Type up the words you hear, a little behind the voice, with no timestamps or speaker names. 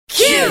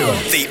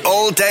The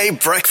all-day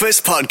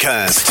breakfast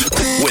podcast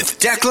with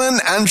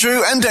Declan,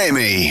 Andrew and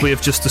Amy. We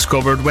have just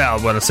discovered, well,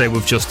 when I say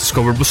we've just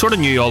discovered, we sort of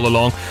knew all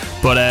along,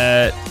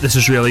 but this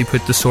has really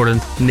put the sort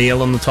of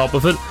nail on the top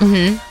of it.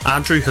 Mm-hmm.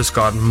 Andrew has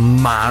got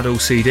mad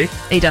OCD.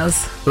 He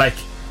does. Like,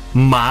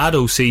 mad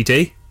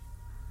OCD.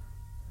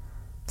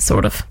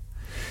 Sort of.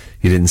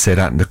 You didn't say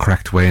that in the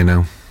correct way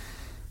now.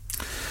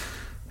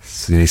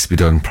 So it needs to be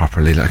done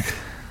properly, like.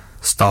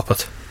 Stop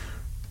it.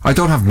 I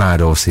don't have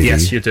mad OCD.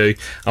 Yes, you do.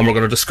 And we're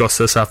going to discuss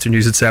this after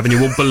news at 7. You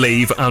won't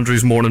believe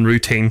Andrew's morning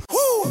routine.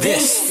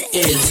 This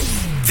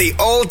is the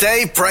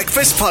all-day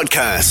breakfast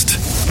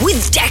podcast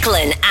with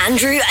Declan,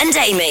 Andrew and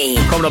Amy.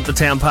 Coming up to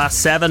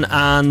 7:10,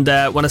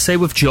 and when I say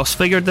we've just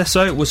figured this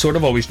out, we sort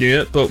of always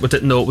knew it, but we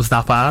didn't know it was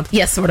that bad.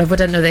 Yes, sort of. We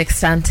didn't know the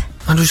extent.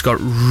 Andrew's got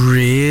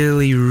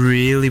really,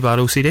 really bad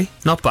OCD.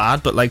 Not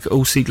bad, but like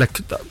OCD, like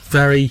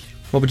very...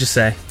 What would you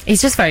say?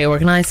 He's just very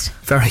organised.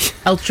 Very...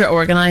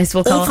 Ultra-organised,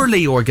 we'll call it.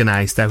 Overly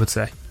organised, I would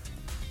say.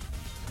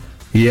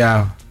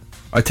 Yeah,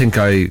 I think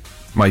I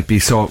might be.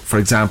 So, for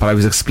example, I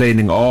was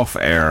explaining off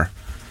air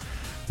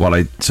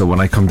so when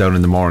I come down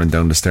in the morning,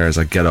 down the stairs,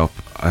 I get up,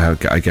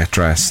 I get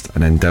dressed,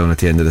 and then down at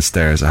the end of the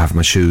stairs, I have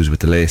my shoes with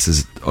the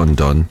laces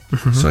undone,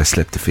 so I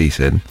slip the feet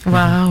in.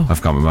 Wow.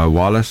 I've got my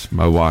wallet,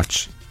 my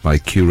watch, my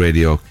Q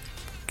radio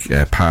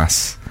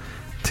pass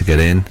to get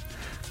in,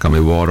 got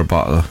my water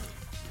bottle,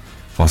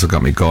 I've also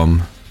got my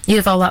gum. You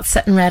have all that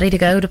sitting ready to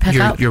go to pick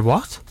up? Your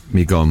what?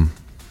 Me gum.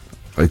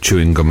 I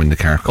chewing gum in the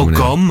car coming in.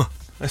 Oh, gum.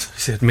 I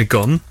said me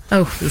gun.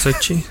 Oh. It was like,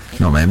 gee.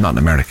 No, mate, I'm not in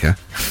America.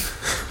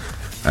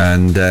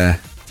 And,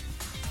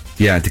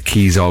 yeah, the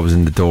key's always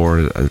in the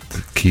door,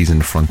 the key's in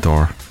the front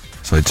door.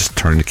 So I just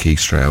turn the key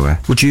straight away.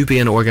 Would you be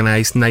an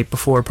organised night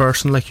before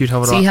person? Like you'd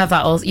have it So all? you have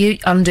that all... You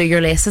undo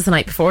your laces the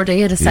night before, do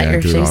you? To set Yeah, I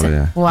your do it shoes all, in?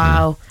 yeah.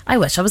 Wow. I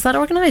wish I was that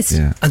organised.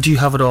 Yeah. And do you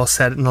have it all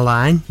set in a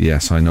line?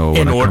 Yes, I know.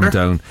 When In I order? come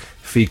down,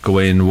 feet go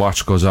in,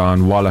 watch goes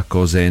on, wallet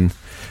goes in,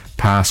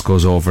 pass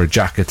goes over,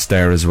 jacket's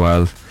there as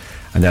well.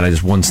 And then I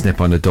just one snip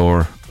on the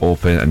door,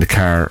 open, and the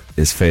car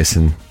is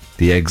facing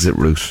the exit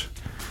route.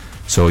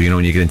 So, you know,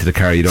 when you get into the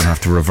car, you don't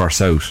have to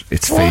reverse out.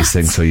 It's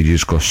facing, so you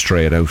just go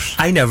straight out.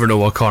 I never know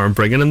what car I'm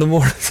bringing in the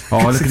morning. Oh,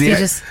 look at You the...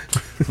 just...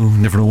 Oh,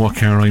 never know what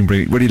car I'm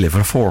bringing. Where do you live?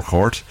 At a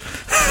forecourt?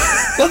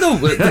 Well, no,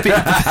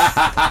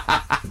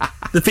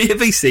 the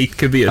baby seat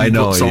could be in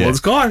someone's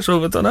car,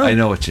 so I don't know. I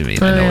know what you mean.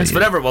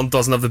 But everyone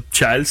doesn't have the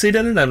child seat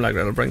in it. I'm like,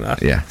 I'll bring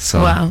that. Yeah,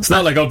 so... Wow. It's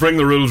not like I'll bring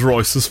the Rolls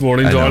Royce this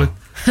morning, I darling.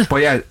 know.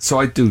 But yeah,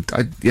 so I do.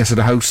 So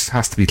the house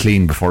has to be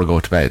clean before I go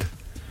to bed.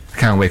 I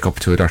can't wake up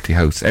to a dirty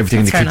house. Everything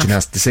in the kitchen the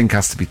sink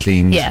has to be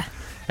cleaned. Yeah.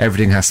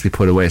 Everything has to be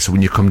put away. So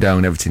when you come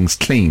down, everything's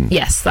clean.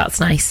 Yes,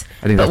 that's nice.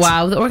 But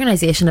wow, the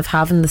organisation of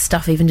having the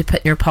stuff even to put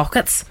in your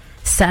pockets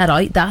set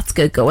out, that's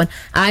good going.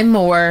 I'm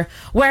more,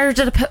 where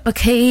did I put my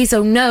keys?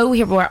 Oh no,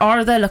 where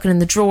are they? Looking in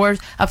the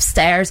drawers,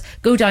 upstairs,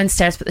 go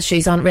downstairs, put the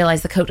shoes on,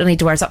 realise the coat I need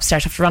to wear is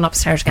upstairs, have to run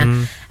upstairs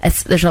again.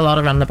 There's a lot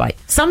of running about.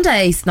 Some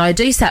days, now I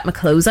do set my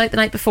clothes out the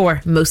night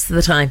before, most of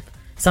the time.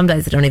 Some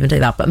days I don't even do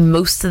that, but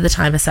most of the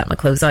time I set my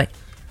clothes out.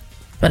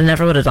 But I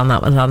never would have done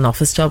that when I had an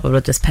office job. I would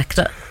have just picked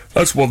it.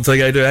 That's one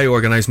thing I do. I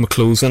organise my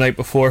clothes the night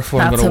before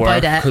what I'm going to wear.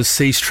 Because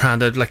he's trying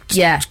to,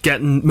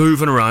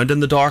 moving around in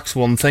the dark's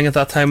one thing at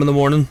that time in the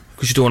morning.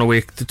 Because you don't want to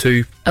wake the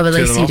two. Oh, at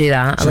least you do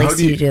that. At least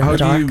you do it in the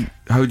dark.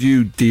 How do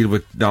you deal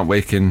with not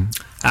waking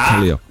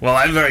Kelly up? Well,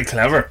 I'm very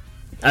clever.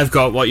 I've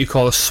got what you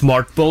call a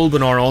smart bulb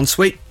in our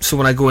ensuite. So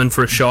when I go in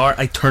for a shower,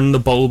 I turn the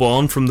bulb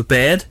on from the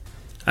bed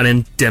and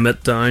then dim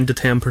it down to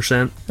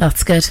 10%.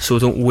 That's good. So I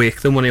don't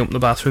wake them when I open the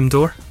bathroom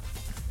door.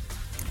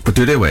 But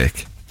do they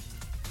wake?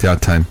 The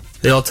odd time?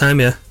 The odd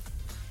time, yeah.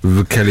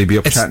 Would Kelly be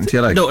up chatting to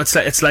you like? No,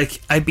 it's like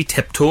I'd be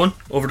tiptoeing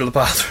over to the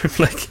bathroom,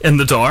 like in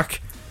the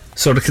dark,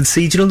 so I can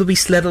see, you know, the wee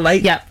slit of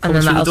light. Yeah, and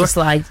then that'll just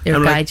slide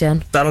your guide you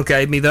in. That'll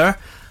guide me there,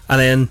 and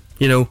then,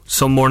 you know,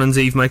 some mornings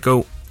Eve might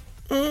go,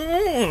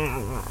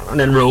 and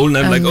then roll, and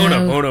I'm like, oh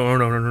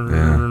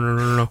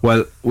no.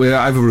 Well,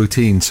 I have a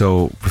routine,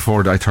 so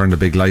before I turn the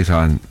big light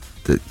on,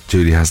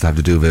 Julie has to have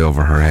the duvet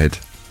over her head.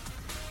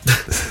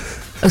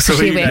 Oh, so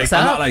she wakes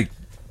up? Not like,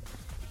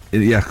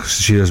 yeah, cause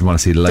she doesn't want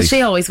to see the light. Does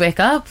she always wake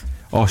up?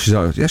 Oh, she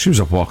was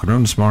up walking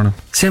around this morning.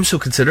 See, I'm so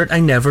considerate. I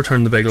never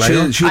turn the big light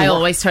on. I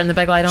always turn the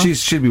big light on.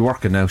 She'll be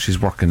working now. She's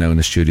working now in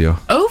the studio.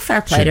 Oh,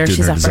 fair play to her.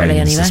 She's up early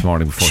anyway. This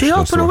morning before she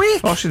up and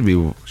awake. Oh,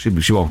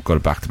 she won't go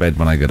back to bed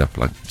when I get up.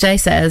 Like Jay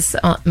says,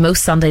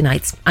 most Sunday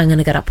nights, I'm going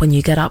to get up when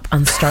you get up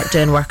and start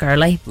doing work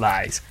early.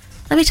 Lies.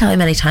 Let me tell you how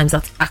many times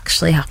that's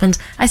actually happened.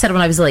 I said it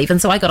when I was leaving,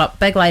 so I got up,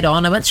 big light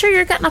on. I went, sure,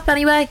 you're getting up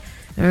anyway.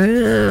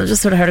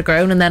 Just sort of heard a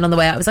groan, and then on the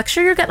way out I was like,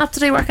 sure, you're getting up to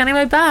do work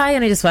anyway, bye.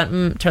 And he just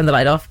went, turn the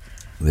light off.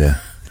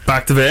 Yeah.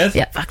 Back to bed?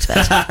 Yeah, back to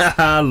bed.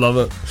 I love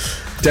it.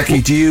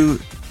 Decky, do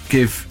you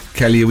give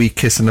Kelly a wee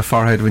kiss on the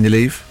forehead when you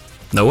leave?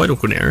 No, I don't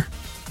go near her.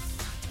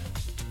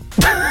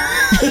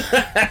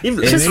 I'm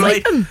Just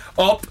like sleeping.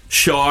 up,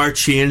 shower,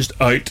 changed,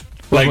 out.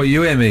 What about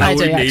you, Amy? I do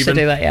wouldn't actually even.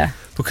 do that, yeah.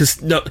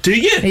 Because, no, do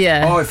you?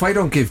 Yeah. Oh, if I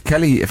don't give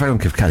Kelly... If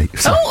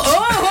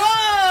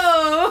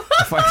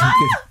if I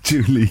don't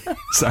get Julie,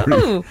 sorry.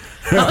 Oh,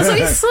 that was a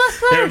wee slip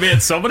Here, there.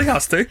 mate, somebody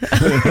has to. That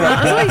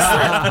was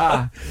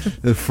a wee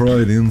slip. The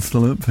Freudian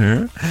slip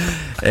here.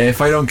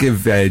 If I don't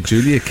give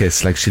Julie a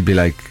kiss, like she'd be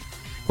like,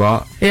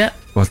 "What? Yeah.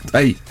 What?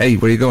 Hey,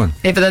 where are you going?"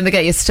 Yeah, but then they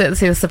get used to it.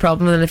 See, that's the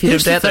problem. And then if you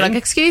Here's don't do the it, they're thing. like,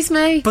 "Excuse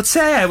me." But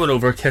say I went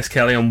over and kissed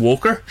Kelly and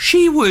woke her,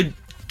 she would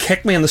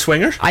kick me in the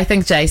swingers. I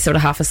think Jay's sort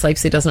of half asleep,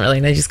 so he doesn't really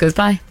know. He just goes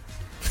by.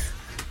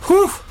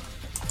 Whew.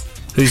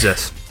 Who's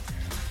this?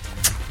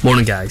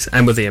 Morning, guys.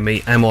 I'm with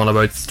Amy. I'm on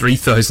about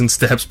 3,000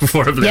 steps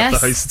before I've left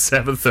Yes. the house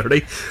at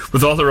 7:30.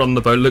 With all the running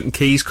about, looking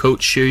keys,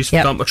 coats, shoes.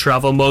 Yep. Got my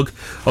travel mug.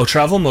 Oh,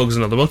 travel mug's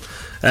another one.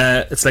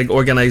 It's like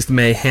organised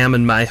mayhem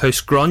in my house.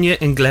 Grania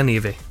in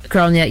Glenavy.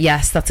 Grania,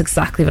 yes, that's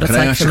exactly what it's Can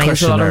I like ask for you a me.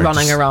 There's a question lot of there?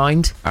 running Just-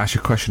 around. Ask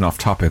you a question off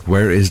topic.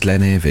 Where is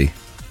Glenavy?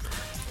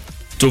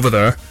 It's over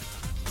there.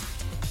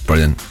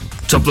 Brilliant.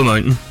 It's up the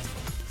mountain.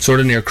 Sort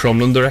of near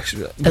Crumlin direction.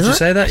 Did Is you it?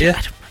 say that? Yeah.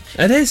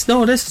 It is.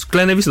 No, it is.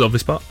 Glenavy's a lovely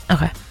spot.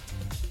 Okay.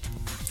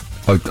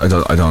 I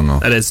don't know.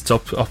 It is. It's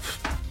up.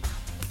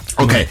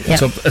 Okay. Yeah.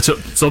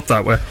 It's up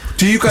that way.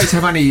 Do you guys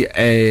have any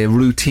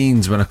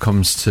routines when it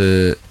comes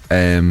to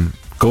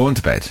going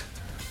to bed?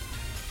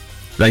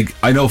 Like,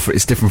 I know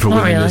it's different for Not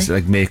women. really. There's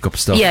like makeup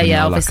stuff. Yeah, and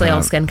yeah, all that obviously kind all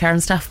of- skincare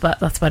and stuff, but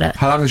that's about it.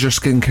 How long is your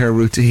skincare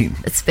routine?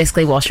 It's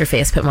basically wash your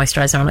face, put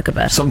moisturiser on, and go to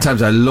bed.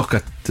 Sometimes I look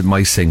at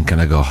my sink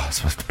and I go, oh, I'm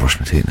supposed to brush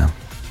my teeth now.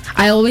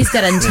 I always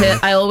get into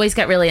it. I always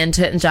get really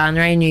into it in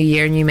January, New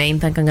Year, New Me,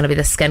 and think I'm going to be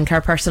the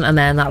skincare person, and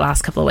then that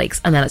last couple of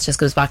weeks, and then it just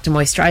goes back to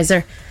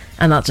moisturiser,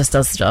 and that just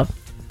does the job.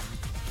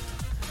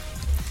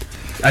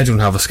 I don't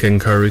have a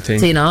skincare routine.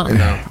 Do you not?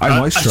 No. I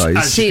moisturise.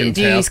 As Do you you, can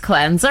do you tell. use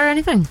cleanser or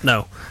anything?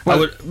 No. Well- I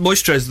would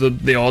moisturise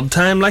the odd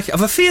time. Like, I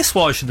have a face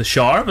wash in the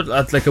shower, but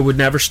I would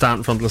never stand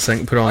in front of the sink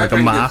and put on I like a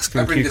bring mask I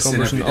and bring this in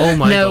cucumbers. every And, day. oh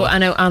my No, god. I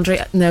know Andrew.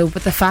 No,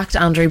 but the fact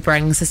Andrew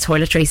brings his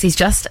toiletries, he's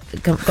just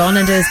gone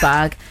into his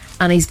bag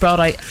and he's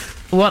brought out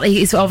what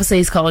he's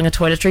calling a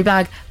toiletry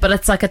bag, but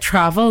it's like a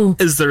travel.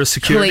 Is there a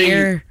security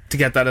Clear. to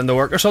get that into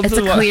work or something? It's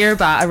a clear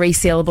bag, a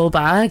resealable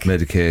bag.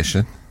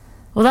 Medication.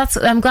 Well,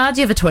 I'm glad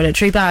you have a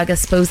toiletry bag. I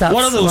suppose that's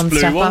What are those one blue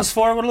step ones up.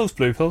 for? What are those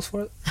blue pills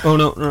for? Oh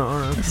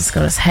no. He's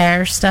got his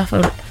hair stuff.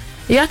 Oh,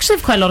 you actually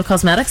have quite a lot of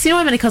cosmetics. You know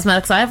how many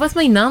cosmetics I have with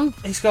me? None.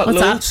 He's got What's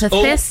loads. that?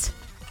 Toothpaste?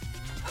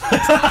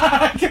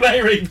 Can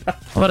I read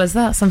that? What is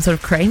that? Some sort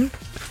of cream?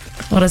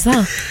 What is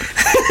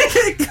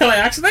that? Can I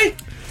actually?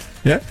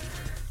 Yeah.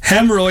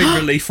 Hemorrhoid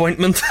relief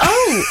ointment.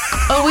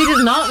 Oh, we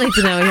did not need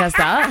to know he has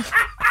that.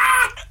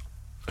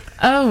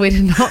 Oh, we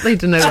did not need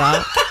to know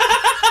that.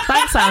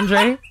 Thanks,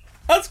 Andrew.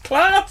 That's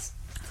class.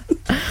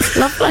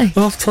 Lovely.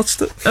 Oh, I've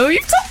touched it. Oh, you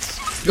touched?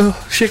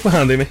 Oh, shake my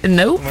hand, Amy.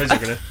 No. Where's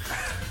it gonna?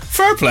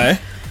 Fair play.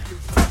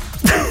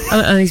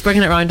 And he's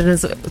bringing it around in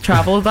his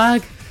travel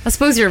bag. I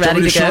suppose you're Do you want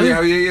ready me to to show you go.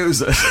 how you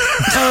use it?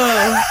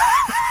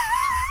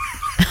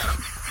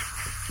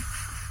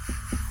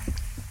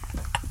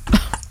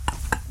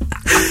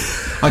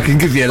 I can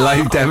give you a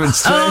live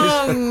demonstration.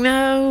 Oh,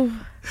 no.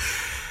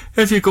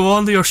 If you go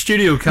onto your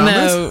studio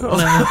cameras No, on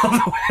no.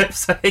 the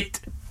website.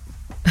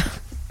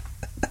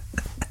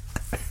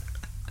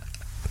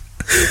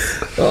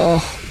 Oh,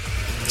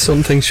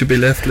 some things should be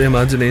left to the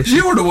imagination.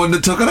 You were the one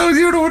that took it out.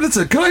 You were the one that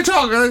said, "Can I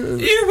talk?"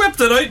 You whipped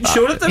it out and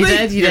showed it to You me.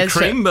 did, you Your did,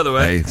 cream, by the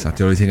way. Hey, it's not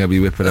the only thing I'll be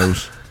whipping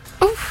out.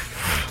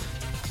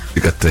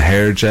 You've got the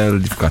hair gel,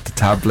 you've got the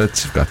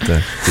tablets, you've got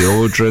the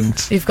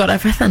deodorant, You've got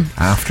everything.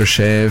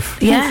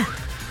 aftershave. Yeah.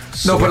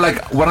 No, but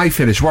like when I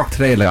finish work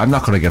today, like I'm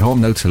not going to get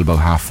home now till about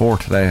 4:30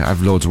 today. I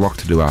have loads of work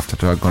to do after.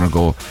 I'm going to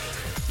go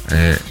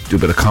do a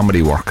bit of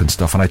comedy work and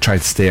stuff, and I try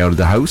to stay out of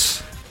the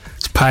house.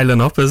 It's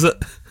piling up, is it?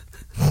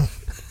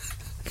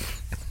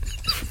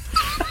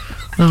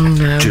 Oh,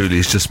 no.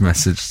 Julie's just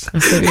messaged.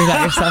 That's what you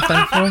got yourself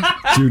in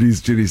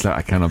for. Julie's like,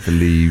 I cannot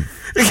believe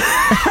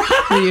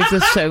You've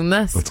just shown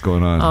this what's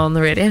going on. on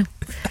the radio.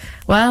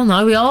 Well,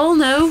 now we all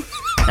know.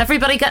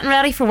 Everybody getting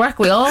ready for work.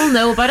 We all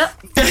know about it.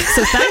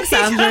 So thanks,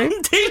 Andrew,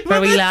 for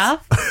we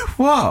laugh.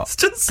 What? It's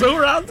just so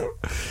random.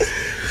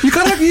 You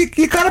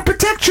gotta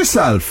protect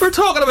yourself. We're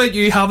talking about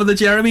you having the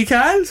Jeremy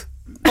Kyles.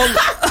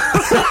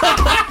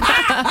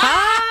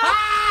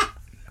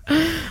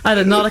 I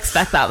did not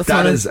expect that this That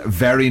morning. is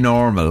very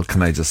normal.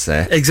 Can I just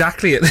say?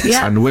 Exactly. It is.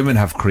 Yeah. And women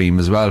have cream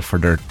as well for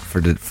their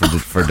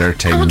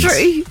things.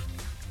 Andrew.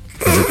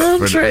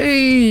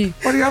 Andrew.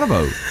 What are you on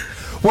about?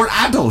 We're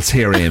adults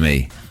here,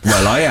 Amy.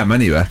 Well, I am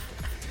anyway.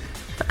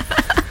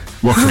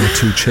 Working with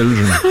 2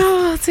 children.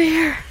 Oh,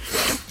 dear.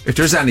 If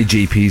there's any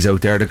GPs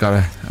out there that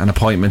got an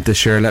appointment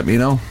this year, let me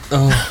know.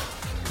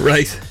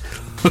 Right.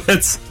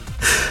 Let's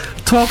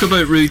talk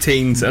about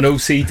routines and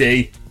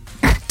OCD.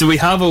 Do we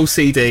have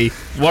OCD?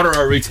 What are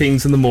our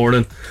routines in the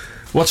morning?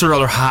 What's our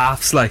other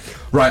halves like?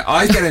 Right,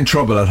 I get in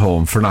trouble at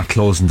home for not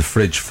closing the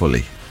fridge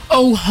fully.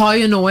 Oh, how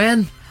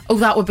annoying. Oh,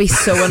 that would be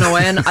so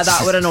annoying.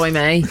 That would annoy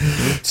me.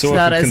 So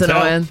That if is you can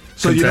tell- annoying.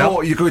 So can you tell.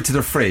 know, you go into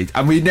the fridge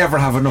and we never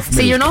have enough milk.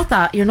 See, you're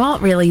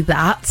not really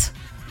that.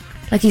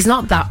 Like, he's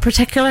not that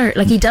particular.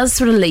 Like, he does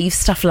sort of leave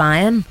stuff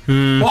lying.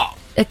 What?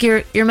 Like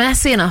you're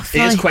messy enough. He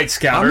is like. quite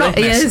scattered.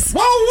 He is.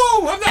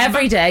 Whoa, I'm not.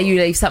 Every day you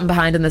leave something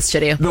behind in the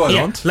studio. No, I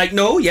Yeah, don't. like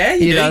no, yeah, you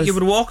He do. does. You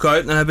would walk out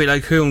and I'd be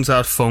like, "Who owns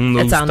that phone?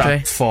 It's That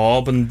Andrew.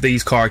 fob and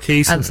these car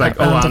keys." And And it's like,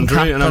 a "Oh, random Andrew,"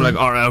 cup and I'm and-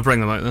 like, "All right, I'll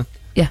bring them out then."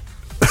 Yeah.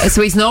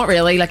 So he's not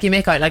really, like, you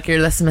make out like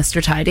you're this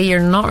Mr. Tidy. You're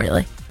not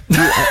really.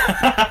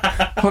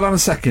 Hold on a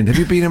second. Have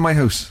you been in my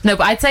house? No,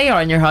 but I'd say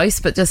you're in your house,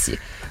 but just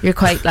you're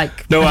quite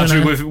like. No, I don't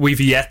Andrew, know. we've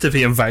yet to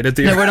be invited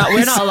to. No, your we're not.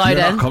 We're not allowed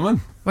You're in. not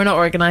coming. We're not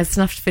organised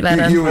enough to be let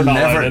in. You will not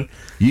allowed never. in.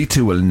 You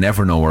two will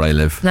never know where I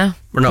live. No,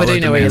 We're not we do allowed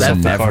know to where you be live.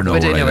 in. Never know We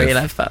do where I know where you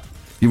live. live, but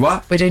You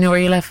what? we do know where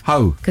you live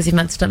How? because you've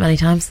mentioned it many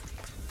times.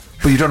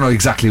 But you don't know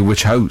exactly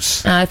which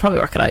house. I'd probably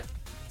work it out.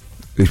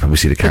 You probably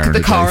see the car. in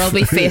The car drive. will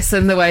be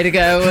facing the way to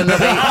go, and there'll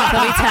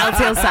be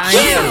telltale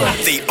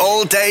signs. The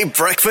All Day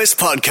Breakfast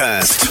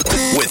Podcast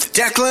with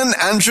Declan,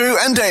 Andrew,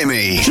 and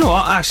Amy. Do you know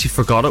what? I actually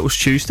forgot it was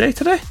Tuesday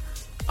today,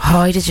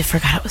 How did you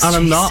forget it was and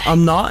Tuesday?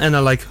 I'm not in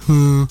a like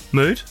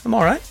mood. I'm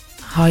all right.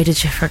 How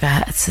did you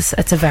forget?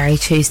 It's a very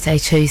Tuesday,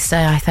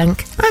 I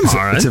think. I'm all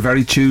right. It's a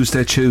very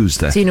Tuesday.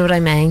 Do you know what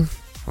I mean?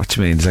 What do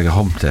you mean? It's like a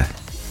hump day.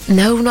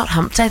 No, not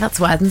hump day. That's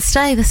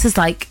Wednesday. This is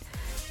like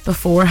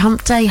before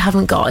hump day. You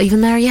haven't got even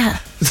there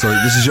yet. So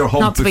this is your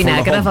hump. Not to be before the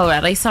negative hump.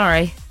 already.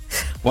 Sorry.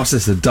 What's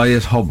this? The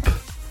diet hump.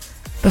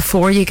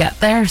 Before you get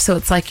there, so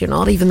it's like you're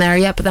not even there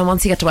yet. But then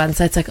once you get to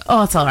Wednesday, it's like,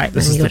 oh, it's all right.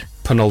 This Then is you the go,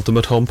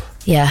 penultimate hump,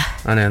 yeah,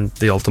 and then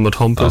the ultimate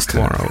hump is Okay.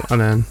 tomorrow, and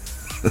then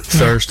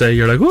Thursday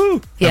you're like,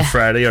 woo, Yeah. and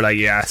Friday you're like,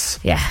 yes,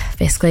 yeah,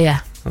 basically,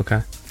 yeah.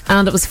 okay.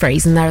 And it was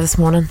freezing there this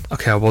morning.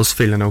 Okay, I was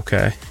feeling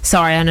okay.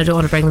 Sorry, I don't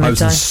want to bring the I mood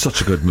was in down.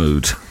 such a good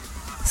mood.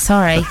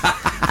 Sorry,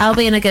 I'll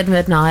be in a good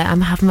mood now.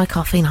 I'm having my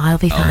coffee now. I'll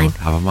be fine.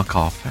 Having my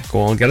coffee.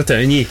 Go on, get it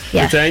down you.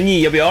 Yeah. Get it down you.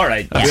 You'll be all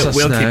right. That's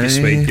We'll keep you nice.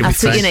 sweet. You'll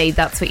That's be what you fine. need.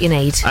 That's what you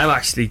need. I'm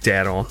actually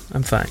dead on.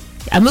 I'm fine.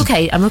 I'm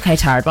okay.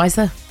 Tired wise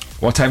though.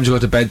 What time did you go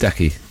to bed,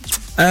 Decky?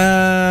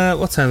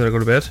 What time did I go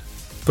to bed?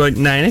 About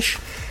 9ish.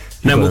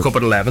 And then got woke up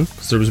at 11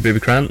 because there was a baby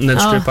crying, and then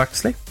Oh. straight back to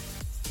sleep.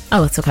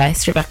 Oh, it's okay.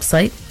 Straight back to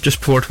sleep. Just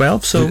before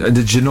 12. So And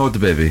did you know the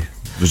baby?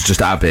 It was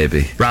just a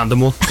baby.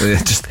 random one.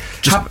 It just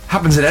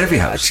happens in every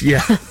house.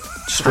 Yeah,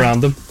 just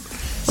random.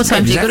 What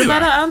time did you go to everywhere.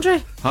 bed at, Andrew?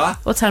 Huh?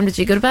 What time did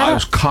you go to bed I at?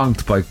 was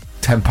conked by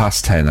 10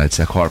 past 10, I'd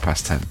say,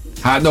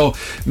 10:15. No,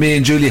 me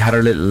and Julie had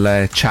our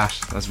little chat,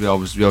 as we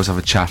always have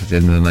a chat at the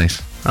end of the night,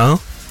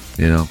 Oh,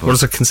 you know. what But,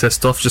 does it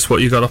consist of? Just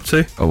what you got up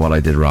to? or what I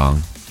did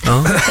wrong.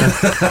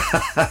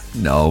 Oh,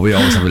 No, we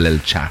always have a little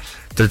chat.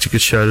 did you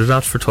get shouted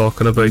at for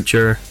talking about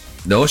your?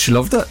 No, she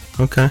loved it.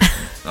 Okay,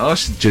 Oh,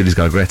 Julie's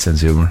got a great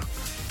sense of humour.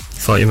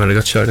 thought you might have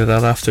got shouted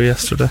at after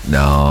yesterday.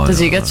 No. Did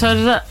no. you get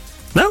shouted at?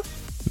 No.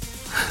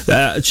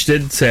 She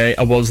did say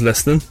I was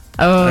listening.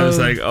 Oh, I was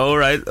like, "Oh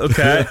right,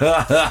 okay,"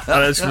 and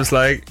then she was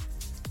like,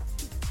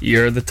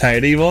 "You're the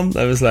tidy one."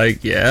 I was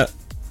like, "Yeah."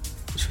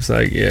 She was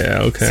like, "Yeah,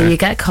 okay." so you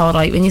get called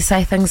out when you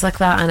say things like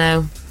that. I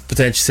know. But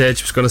then she said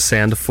she was going to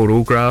send a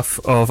photograph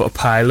of a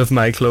pile of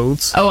my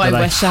clothes. Oh, I that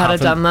wish I had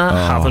haven't- done that.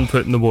 Haven't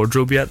put in the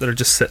wardrobe yet. That are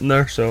just sitting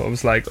there. So I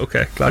was like,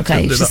 okay, glad you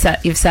Okay, didn't do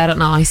that. you've said it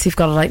now, so you've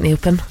got it out in the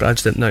open. Glad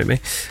you didn't know me.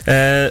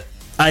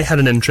 I had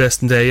an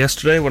interesting day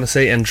yesterday. When I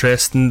say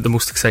interesting, the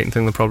most exciting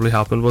thing that probably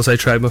happened was I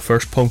tried my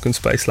first pumpkin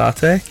spice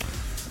latte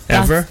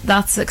ever.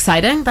 That's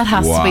exciting. That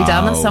has to be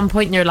done at Wow. some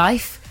point in your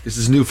life. This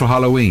is new for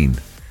Halloween.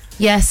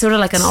 Yeah, sort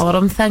of like an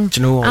autumn thing. Do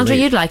you know what Andrew,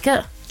 they- you'd like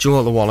it. Do you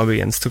know what the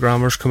wannabe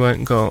Instagrammers come out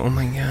and go, "Oh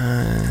my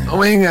god, Oh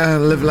my god,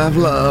 live, laugh,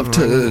 love,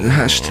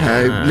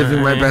 hashtag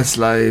living my best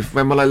life.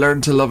 When will I learn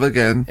to love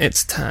again?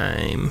 it's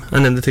time,"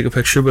 and then they take a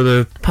picture with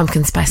a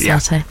Pumpkin spice Yeah.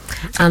 latte.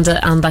 And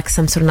like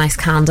some sort of nice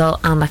candle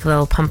and like a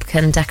little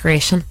pumpkin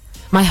decoration.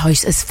 My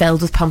house is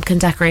filled with pumpkin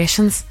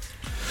decorations.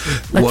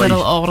 Like Why?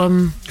 little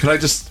autumn Can I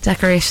just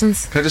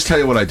decorations. tell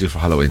you what I do for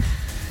Halloween?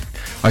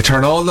 I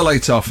turn all the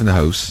lights off in the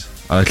house,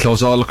 and I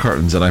close all the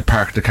curtains, and I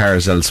park the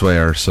cars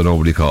elsewhere so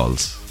nobody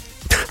calls.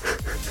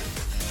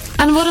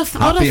 And what if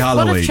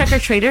Halloween. trick or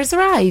treaters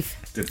arrive?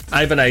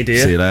 I have an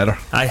idea. See you later.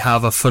 I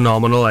have a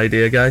phenomenal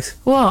idea, guys.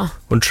 What?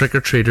 When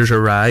trick-or-treaters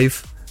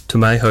arrive to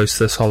my house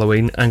this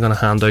Halloween, I'm going to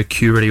hand out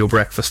Q Radio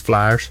breakfast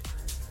flyers.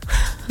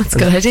 That's a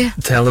good idea.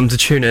 Tell them to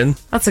tune in.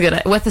 That's a good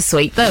idea. With a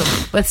sweet though.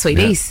 With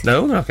sweeties.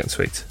 No, they're not getting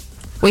sweets.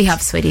 We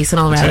have sweeties and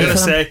all I'm ready going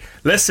for to them. say,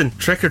 listen,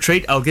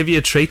 trick-or-treat, I'll give you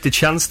a treat, the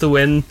chance to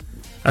win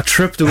a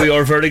trip to We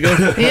Are Vertigo.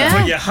 Yeah.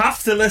 But you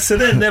have to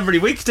listen in every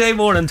weekday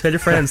morning. Tell your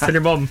friends, tell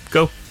your mum.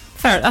 Go.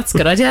 Fair, that's a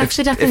good idea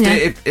actually,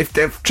 definitely. If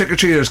the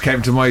trick-or-treaters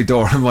came to my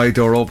door and my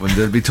door opened,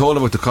 they'd be told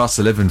about the cost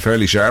of living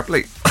fairly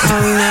sharply.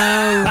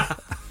 Oh no.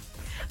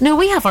 No,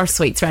 we have our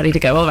sweets ready to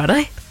go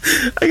already.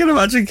 I can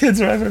imagine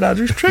kids arriving at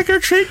Andrew's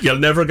trick-or-treat. You'll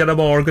never get a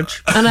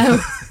mortgage. I know.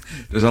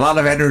 There's a lot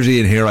of energy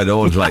in here I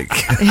don't like.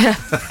 Yeah.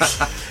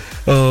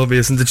 Oh,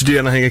 amazing. Did you do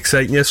anything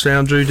exciting yesterday,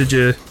 Andrew? Did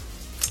you?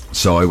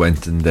 So I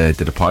went and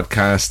did a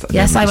podcast. And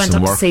Yes, then I did went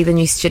some up to work. see the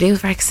new studio.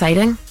 Very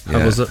exciting. How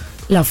Yeah. was it?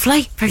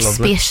 Lovely. Very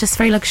Lovely. spacious,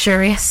 very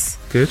luxurious.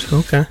 Good,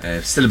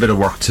 okay. Still a bit of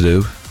work to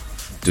do,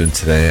 doing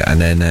today,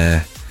 and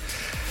then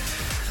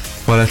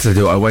What else did I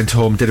do? I went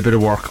home, did a bit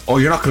of work. Oh,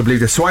 you're not going to believe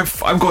this. So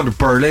I'm going to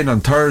Berlin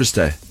on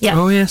Thursday. Yeah.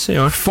 Oh, yes, you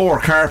are. 4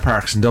 car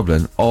parks in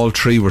Dublin. All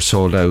 3 were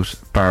sold out,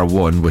 bar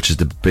one, which is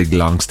the big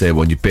long stay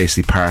one. You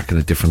basically park in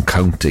a different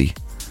county.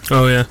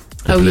 Oh, yeah.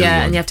 Oh, blue yeah,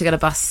 one. and you have to get a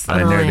bus.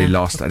 And I nearly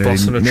lost. I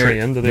Bus and a nearly,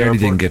 train to the nearly airport.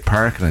 didn't get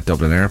parking at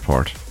Dublin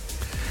Airport.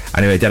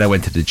 Anyway, then I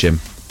went to the gym.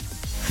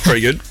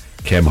 Very good.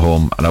 Came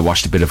home and I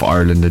watched a bit of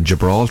Ireland and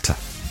Gibraltar.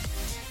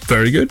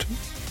 Very good.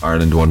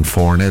 Ireland won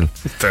 4-0.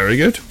 Very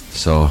good.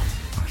 So,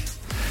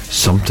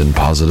 something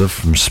positive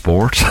from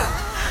sport.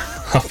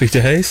 Happy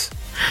days.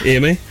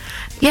 Amy?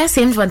 Yeah,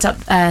 same. Went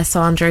up,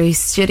 saw Andrew's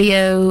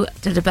studio,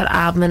 did a bit of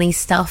admin-y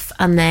stuff,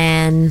 and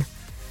then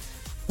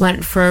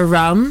went for a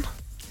run.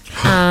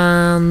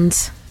 And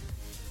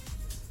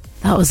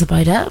that was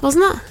about it,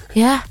 wasn't it?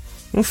 Yeah.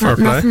 Well, fair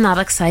play. Nothing that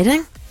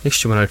exciting. At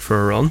least you went out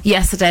for a run.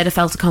 Yes, I did. I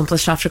felt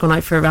accomplished after going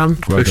out for a run.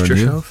 Well Pushed done,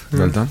 you. yourself.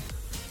 Well done.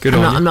 Good I'm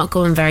on not, you. I'm not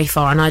going very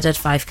far, and I did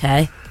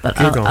 5k, but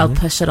Good on I'll you.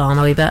 push it on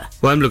a wee bit.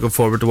 Well, I'm looking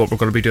forward to what we're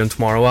going to be doing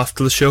tomorrow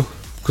after the show,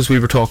 because we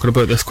were talking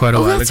about this quite a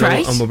Oh, while that's ago,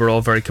 right. and we were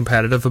all very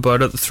competitive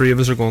about it. The 3 of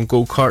us are going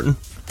go-karting.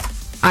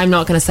 I'm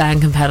not going to say I'm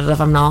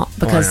competitive. I'm not,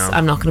 because I am.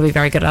 I'm not going to be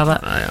very good at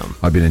it. I am.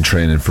 I've been in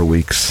training for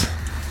weeks.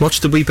 Much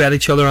did we bet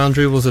each other,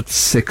 Andrew? Was it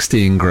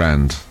 16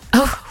 grand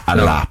Oh, a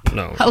lap.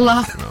 No. a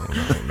lot.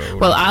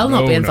 Well, I'll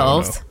not be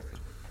involved. No.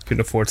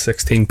 Couldn't afford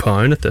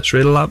 £16 at this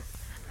rate of lap.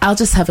 I'll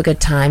just have a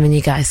good time, and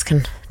you guys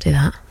can do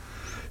that.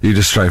 You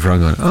just drive around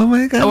going, oh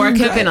my god. Or I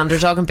could I'm be an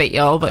underdog and beat you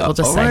all, but we'll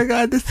just oh say. my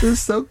god, this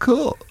is so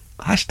cool.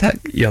 Hashtag.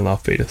 You'll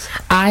not beat us.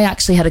 I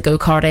actually had a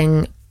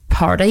go-karting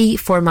party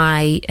for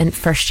my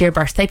first year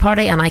birthday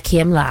party, and I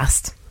came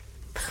last.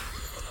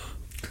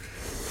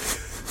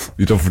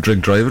 You don't for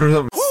drink driving or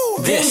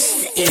something?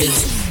 This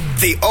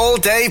is The All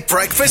Day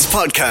Breakfast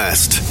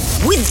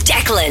Podcast. with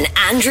Declan,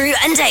 Andrew,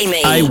 and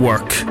Amy. I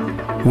work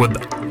with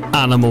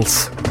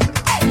animals.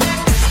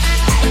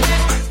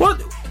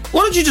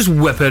 What did you just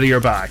whip out of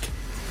your bag?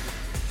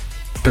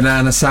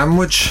 Banana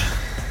sandwich.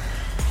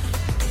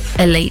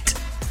 Elite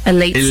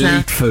Elite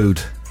snack.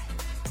 food.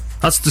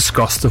 That's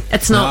disgusting.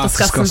 It's not No, it's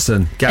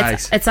disgusting. disgusting.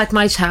 Guys. It's like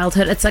my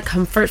childhood. It's like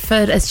comfort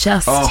food. It's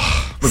just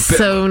But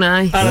so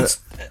nice. And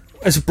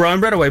it's brown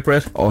bread or white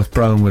bread? Oh, it's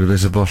brown with a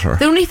bit of butter.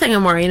 The only thing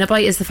I'm worrying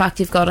about is the fact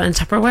you've got it in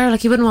Tupperware.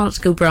 Like, you wouldn't want it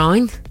to go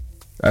brown.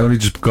 I only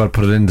just got to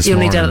put it in this You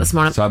morning. only did it this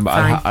morning. So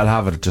Fine. I'll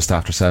have it just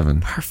after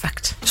 7.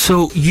 Perfect.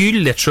 So you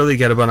literally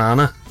get a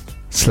banana,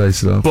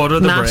 Slice it up. butter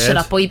the Mash bread. it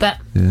up a wee bit.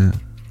 Yeah.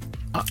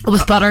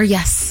 With butter,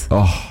 yes.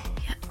 Oh.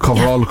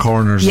 Cover all the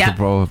corners Yeah. of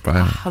the bread.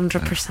 Brown.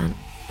 100%.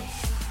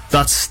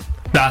 That's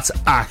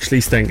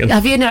actually stinking.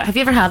 Have you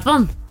ever had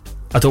one?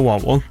 I don't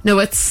want one. No,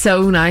 it's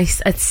so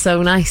nice. It's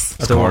so nice.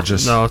 I don't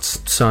gorgeous. Want, no, it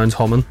sounds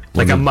humming.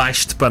 Like a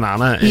mashed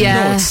banana.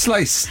 Yeah. No, it's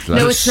sliced.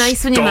 No, it's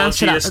nice when you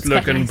mash it up. It's Dodgiest quite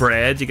looking nice.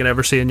 bread you can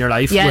ever see in your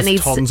life, Yeah, it with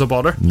needs tons of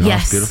butter. No,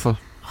 Yes. it's beautiful.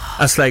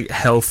 That's like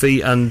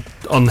healthy and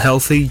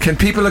unhealthy. Can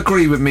people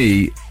agree with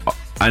me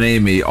and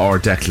Amy or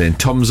Declan?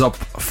 Thumbs up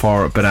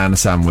for a banana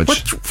sandwich.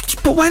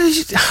 But why did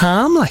you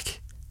ham like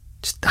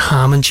just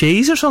ham and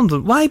cheese or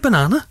something? Why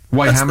banana?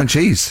 Why ham and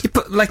cheese?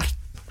 But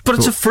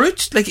it's a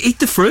fruit. Like, eat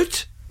the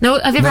fruit. No,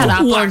 have you ever had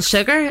apple What? and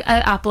sugar?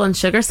 Apple and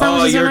sugar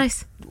sandwiches are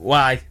nice.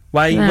 Why?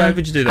 Why Yeah.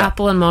 would you do that?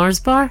 Apple and Mars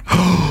bar.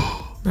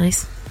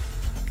 Nice.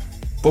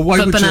 But why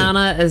But would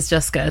banana is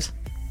just good.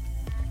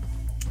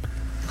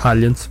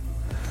 Hallions.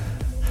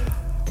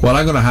 you? Well,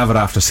 I'm going to have it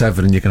after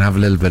 7 and you can have a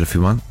little bit if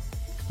you want.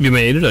 You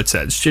made it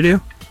outside the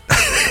studio.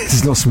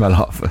 There's no smell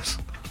off it.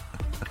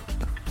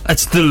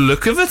 It's the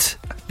look of it.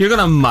 You're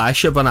gonna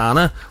mash a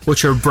banana,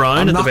 which are brown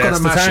I'm at not the gonna best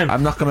of mash it. time.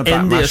 I'm not gonna into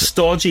a mash it.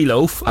 stodgy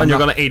loaf, and you're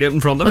not- gonna eat it in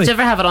front of Would me. you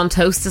ever have it on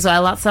toast as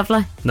well? That's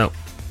lovely. No.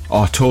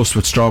 Oh, toast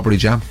with strawberry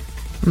jam.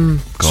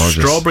 Gorgeous.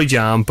 Strawberry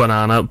jam,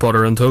 banana,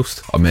 butter, and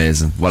toast.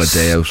 Amazing. What a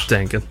day out.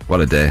 Stinking.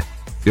 What a day.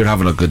 You're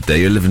having a good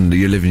day. You're living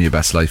your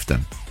best life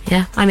then.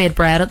 Yeah, I made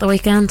bread at the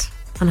weekend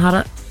and had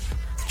it.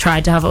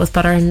 Tried to have it with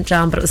butter and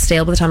jam, but it was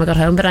stale by the time I got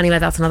home. But anyway,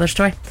 that's another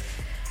story.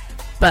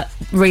 But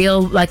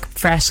real, like,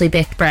 freshly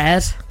baked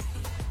bread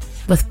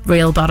with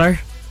real butter,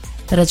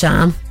 bit of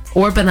jam,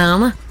 or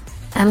banana,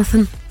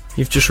 anything.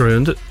 You've just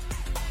ruined it.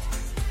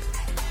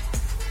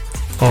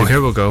 Oh,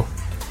 here we go.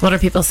 What are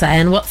people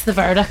saying? What's the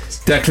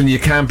verdict? Declan, you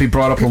can't be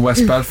brought up in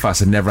West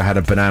Belfast and never had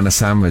a banana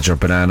sandwich or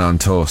banana on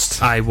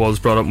toast. I was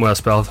brought up in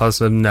West Belfast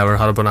and I've never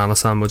had a banana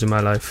sandwich in my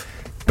life.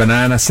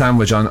 Banana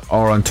sandwich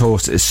on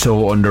toast is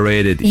so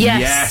underrated.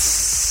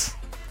 Yes.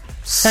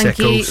 Thank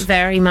you Sickos.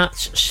 very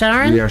much,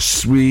 Sharon.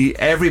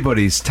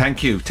 Everybody's.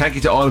 Thank you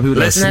to all who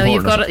Listen,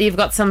 listen. No, you've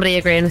got somebody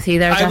agreeing with you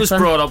there, I was Declan.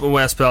 brought up in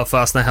West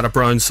Belfast and I had a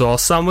brown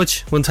sauce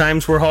sandwich when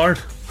times were hard.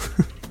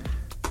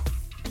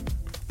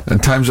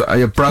 And times you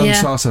have brown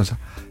Yeah. sauce on it.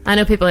 I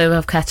know people who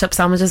have ketchup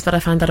sandwiches, but I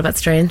find that a bit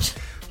strange.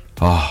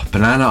 Oh,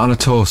 banana on a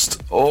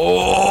toast.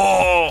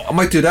 Oh, I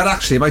might do that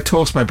actually. I might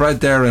toast my bread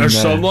there. And Or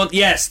someone,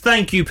 yes,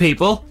 thank you,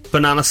 people.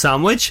 Banana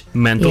sandwich,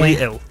 mentally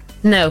Yeah. ill.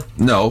 No.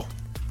 No.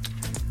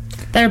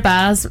 They're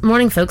Baz.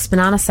 Morning, folks.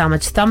 Banana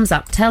sandwich. Thumbs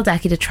up. Tell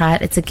Decky to try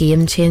it. It's a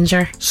game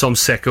changer. Some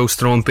sicko's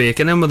throwing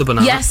bacon in with a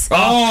banana. Yes.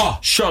 Oh,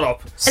 shut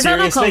up. Is that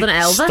not called an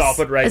Elvis? Stop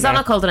it right Is that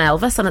not called an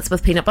Elvis and it's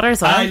with peanut butter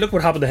as well? Aye, look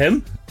what happened to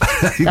him.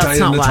 He That's died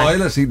not in the why.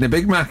 toilet eating a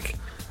Big Mac.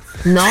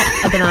 Not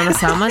a banana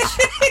sandwich.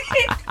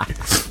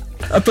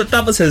 But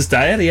that was his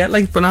diet. He ate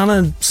like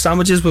banana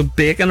sandwiches with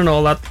bacon and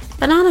all that.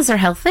 Bananas are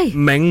healthy.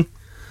 Ming.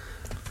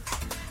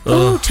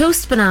 Oh,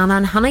 toast banana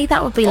and honey.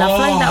 That would be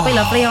lovely. That would be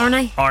lovely,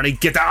 Arnie. Arnie,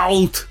 get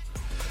out.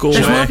 Go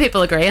There's away. more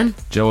people agreeing.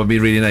 Joe, would be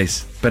really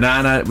nice.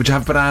 Banana. Would you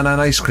have banana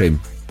and ice cream?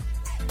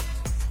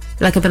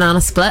 Like a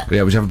banana split.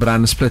 Yeah, would you have a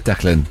banana split,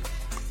 Declan?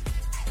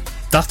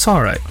 That's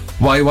alright.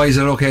 Why is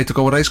it okay to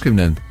go with ice cream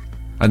then?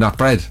 And not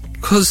bread?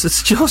 Because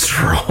it's just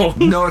wrong.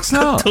 No, it's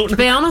not. To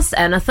be honest,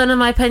 anything in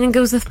my opinion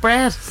goes with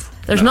bread.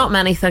 There's not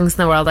many things in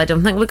the world I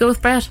don't think would go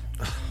with bread.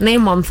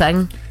 Name one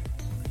thing.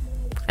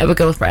 It would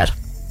go with bread.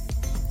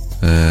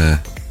 I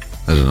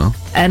don't know.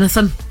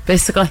 Anything,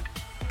 basically.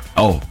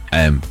 Oh,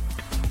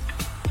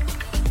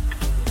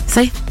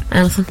 See?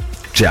 Anything.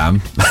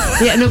 jam.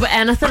 Yeah, no, but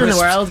anything in the Crisps.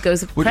 world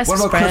goes with What crisps,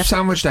 about bread. crisp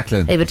sandwich,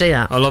 Declan? They would do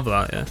that. I love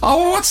that, yeah.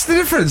 Oh, what's the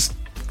difference?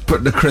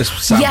 Putting the crisp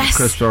sandwich, Yes.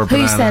 crisp or a Who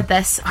banana. said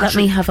this? Let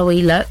me have a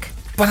wee look.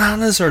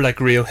 Bananas are like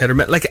real hit or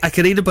miss. Like, I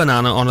could eat a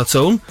banana on its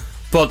own,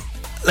 but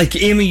like,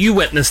 Amy, you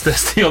witnessed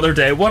this the other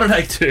day. What did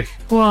I do?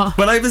 What?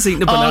 When I was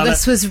eating a banana Oh,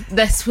 this was in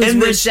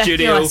ridiculous, the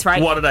studio,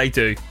 right? what did I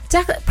do?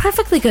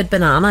 Perfectly good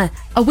banana.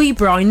 A wee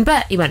brown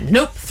bit. He went,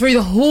 nope, threw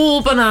the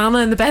whole banana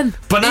in the bin.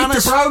 Eat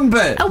Bananas. the brown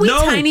bit. A wee No.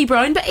 tiny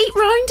brown bit. Eat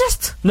round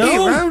it. No,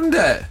 Eat round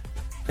it.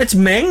 it's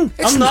Ming.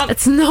 I'm not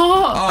It's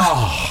not.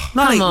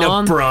 not come eating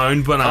on. a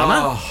brown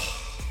banana.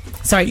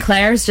 Sorry,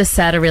 Claire's just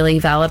said a really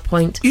valid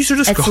point. These are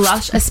It's disgusting.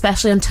 lush,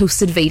 especially on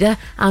toasted Vita.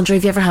 Andrew,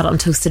 have you ever had it on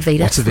toasted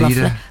Vita? What's a It's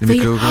Vita? lovely. Let me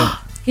Google it.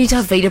 You need to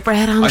have Vita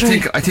bread, Andrew.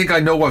 I think I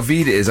know what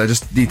Vita is. I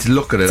just need to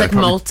look at it. it's I like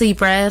probably- multi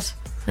bread.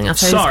 I think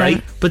that's how you Sorry, spell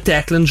it. but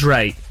Declan's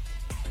right.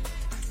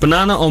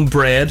 Banana on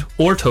bread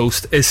or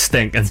toast is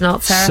stinking. It's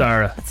not, Sarah.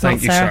 Sarah, It's thank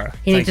not, you, Sarah. Sarah.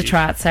 You need Thank to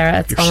try it, Sarah.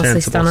 It's You're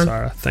honestly sensible, stunning.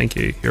 Sarah. Thank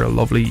you. You're a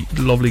lovely,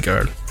 lovely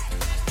girl.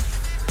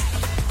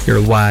 You're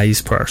a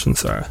wise person,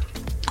 Sarah.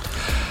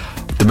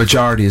 The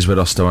majority is with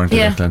us, though, aren't they,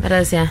 Yeah, Declan? it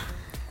is, yeah.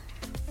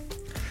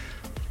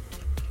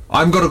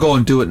 I'm going to go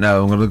and do it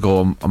now. I'm going to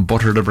go and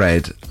butter the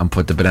bread and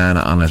put the banana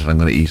on it and I'm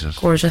going to eat it.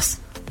 Gorgeous.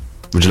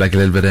 Would you like a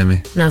little bit,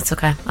 Amy? No, it's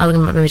okay. I'll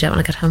maybe do it when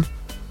I get home.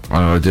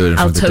 I'm going to do it in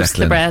I'll front of toast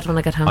the Declan. bread when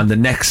I get home. On the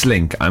next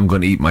link, I'm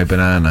going to eat my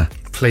banana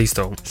Please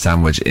don't.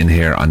 sandwich in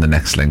here on the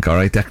next link. All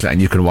right, Declan?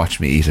 And you can watch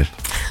me eat it.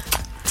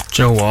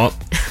 Do you know what?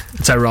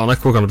 It's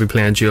ironic we're going to be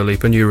playing Dua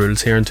Lipa new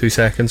rules here in 2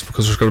 seconds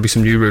because there's going to be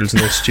some new rules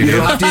in this You studio.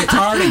 don't have the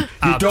authority.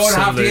 You don't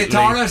have the Absolutely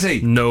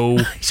authority. No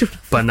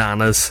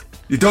bananas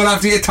You don't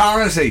have the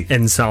authority.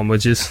 in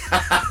sandwiches.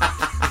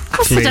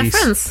 What's the Please.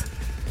 difference?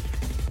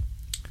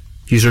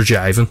 Yous are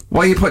jiving.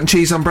 Why are you putting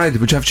cheese on bread?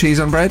 Would you have cheese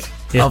on bread?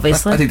 Yeah.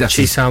 Obviously. I think that's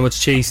Cheese sandwich,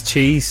 cheese.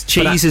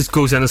 Cheese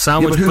goes in a Yeah,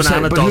 sandwich, but who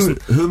banana said- but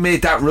doesn't. who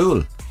made that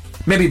rule?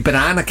 Maybe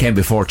banana came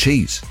before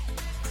cheese.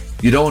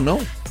 You don't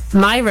know.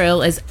 My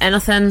rule is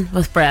anything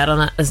with bread on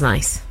it is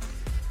nice.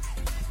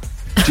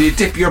 Do you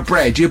dip your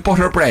bread? Do you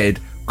butter bread,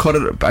 cut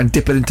it and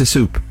dip it into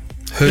soup?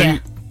 Who? Yeah.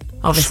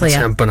 Obviously,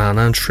 yeah.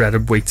 Banana and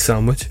shredded wheat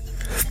sandwich.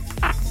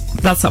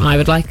 That's something I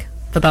would like.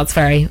 But that's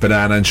very...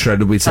 Banana and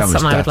shredded wheat That's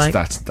sandwich. something I would like.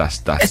 That's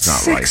It's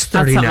not right.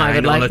 6:39 I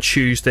would on like. a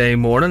Tuesday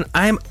morning.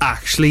 I'm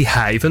actually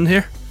hiving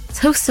here.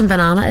 Toast and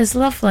banana is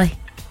lovely.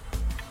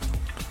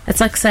 It's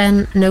like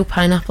saying no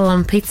pineapple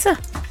on pizza.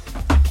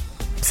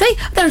 See,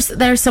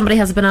 there's somebody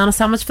has a banana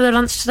sandwich for their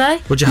lunch today.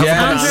 Would you have Yes.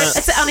 a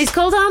Andrew, banana? and he's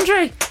called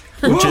Andrew.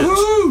 Would you,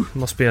 Woohoo!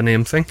 must be a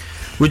name thing.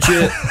 Would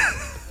you?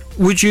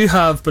 Would you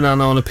have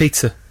banana on a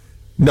pizza?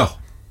 No.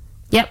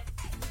 Yep,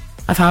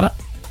 I've had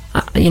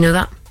it. You know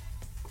that.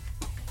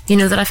 You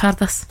know that I've had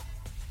this.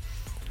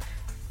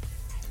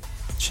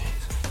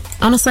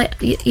 Honestly,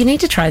 you need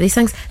to try these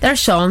things. There's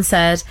Sean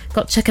said,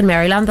 got chicken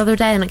Maryland the other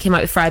day and it came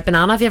out with fried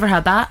banana. Have you ever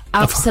had that?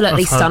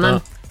 Absolutely I've had stunning.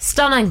 that.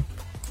 Stunning.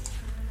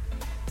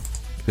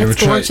 You ever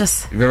It's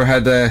gorgeous. Have you ever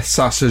had a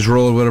sausage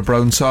roll with a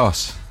brown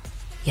sauce?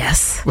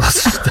 Yes.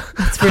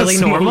 That's really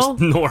the normal.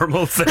 most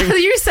normal thing.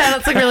 You said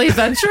it's like really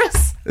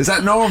adventurous. Is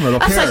that normal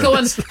up That's here? like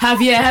going,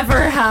 have you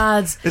ever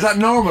had... Is that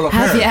normal up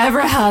Have here? you ever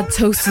had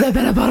toast with a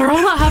bit of butter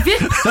on it? Have you?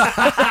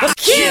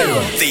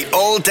 The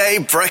All Day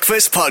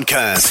Breakfast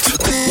Podcast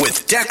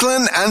with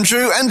Declan,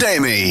 Andrew, and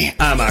Amy.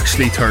 I'm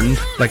actually turned.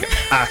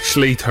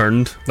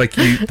 Like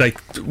you. Like,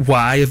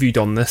 why have you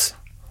done this?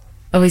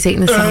 Oh, he's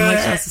eating the sandwich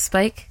as a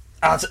spike.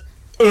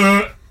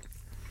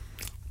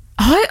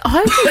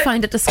 How do you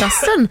find it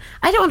disgusting?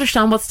 I don't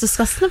understand what's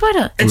disgusting about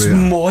it. It's Yeah.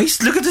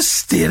 moist. Look at the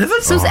state of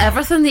it. So's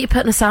everything that you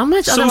put in a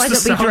sandwich, So's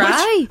otherwise the it'll be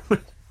dry.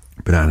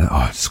 Banana.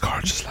 Oh, it's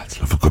gorgeous, lads.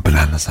 Love a good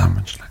banana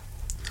sandwich.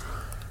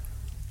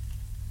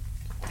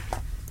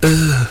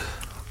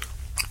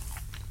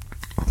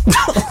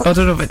 I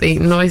don't know about the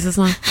eating noises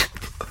now.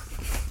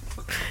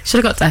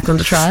 Should have got Declan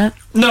to try it.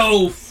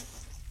 No.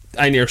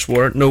 I near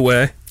swore it. No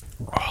way.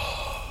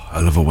 I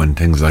love it when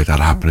things like that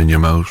happen in your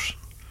mouth.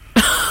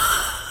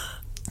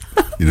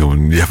 You know,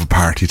 when you have a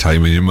party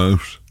time in your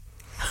mouth.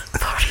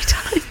 Party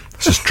time.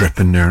 It's just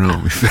dripping there now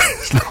on my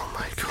face. Oh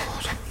my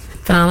god.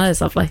 Banana is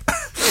lovely.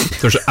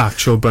 There's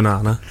actual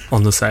banana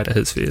on the side of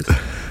his face.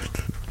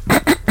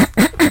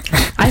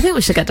 I think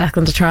we should get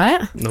Declan to try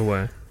it. No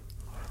way.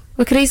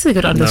 We could easily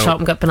go down to the No. shop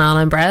and get banana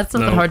and bread. It's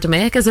not that hard to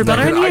make. Is there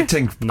butter in I here?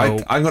 think No.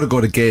 I'm going to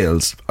go to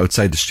Gail's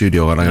outside the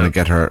studio and I'm going to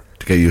get her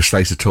to get you a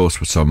slice of toast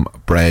with some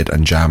bread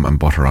and jam and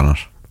butter on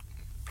it.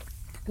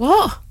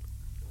 What?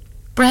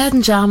 Bread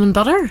and jam and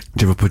butter?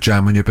 Do you ever put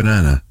jam on your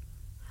banana?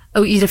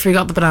 Oh, you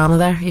forgot the banana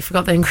there. You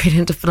forgot the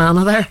ingredient of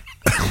banana there.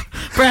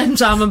 Bread and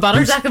jam and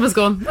butter. Declan was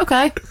going,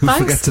 okay, Who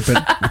thanks. forgets a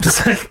bit?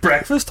 Just like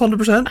breakfast,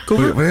 100%. Go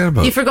for it. Where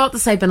about? You forgot to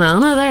say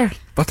banana there.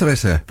 What did I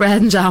say?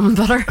 Bread and jam and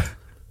butter.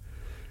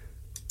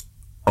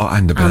 Oh,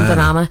 and the And banana.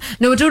 banana.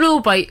 No, I don't know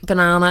about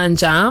banana and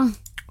jam.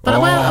 But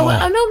well,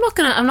 I'm not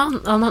gonna. I'm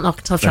not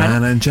knocking till I've tried it.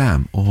 Banana and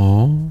jam.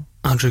 Oh.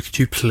 Andrew, could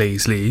you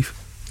please leave?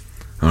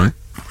 Alright.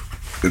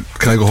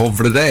 Can I go home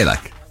for the day,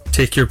 like?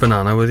 Take your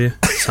banana with you.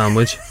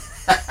 Sandwich.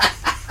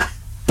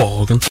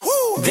 Boggin.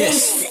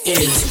 This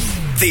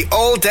is The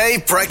All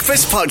Day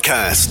Breakfast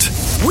Podcast.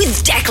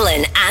 with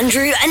Declan,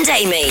 Andrew, and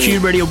Amy. Q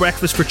Radio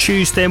Breakfast for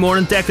Tuesday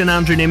morning. Declan,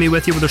 Andrew and Amy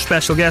with you with our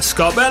special guest,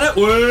 Scott Bennett.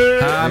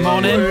 Hi,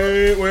 morning.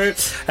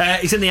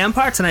 He's in the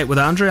Empire tonight with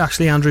Andrew.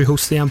 Actually, Andrew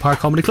hosts the Empire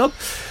Comedy Club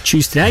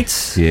Tuesday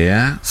nights.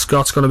 Yeah.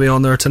 Scott's going to be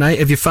on there tonight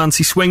if you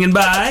fancy swinging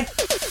by.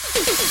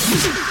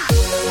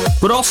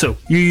 But also,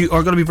 you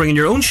are going to be bringing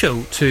your own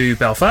show to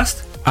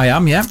Belfast I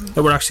am, yeah.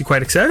 that we're actually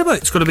quite excited about.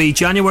 It's going to be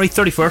January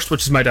 31st,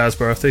 which is my dad's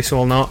birthday, so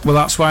I'll not Well,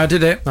 that's why I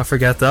did it.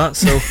 forget that.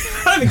 So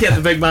I'm going to get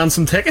the big man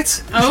some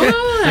tickets. Oh,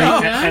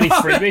 Any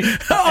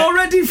freebie?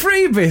 Already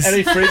freebies.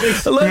 Any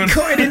freebies? Look,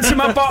 cutting into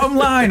my bottom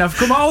line. I've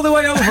come all the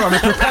way over on a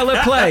propeller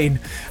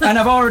plane and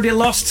I've already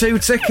lost 2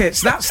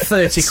 tickets. That's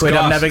 30 quid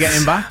I'm never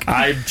getting back.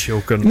 I'm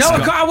joking. No,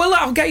 Scott.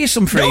 I'll get you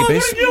some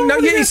freebies.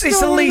 It's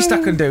the least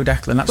I can do,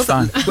 Declan. That's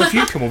fine. Well, if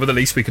you come over, the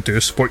least we could do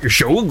is support your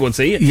show and go and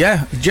see it.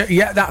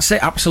 Yeah, that's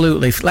it.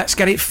 Absolutely. Let's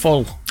get it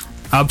full.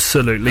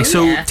 Absolutely.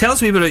 So yeah. tell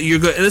us a wee bit.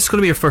 This is going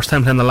to be your first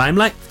time in the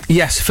limelight.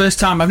 Yes,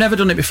 first time. I've never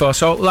done it before.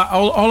 So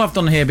all I've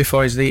done here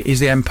before is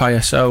the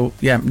Empire. So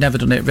yeah, never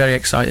done it. Very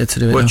excited to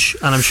do it. Which,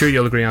 and I'm sure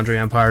you'll agree, Andrew,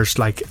 Empire's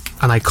like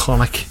an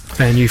iconic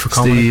venue for It's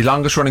comedy. the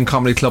longest running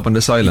comedy club on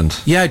this island.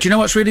 Yeah, do you know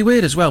what's really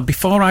weird as well?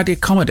 Before I did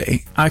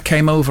comedy, I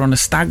came over on a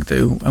stag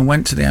do and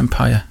went to the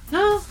Empire.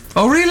 no.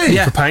 Oh, really?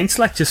 Yeah. For pints,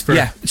 like just for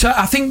Yeah, so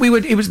I think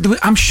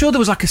I'm sure there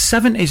was like a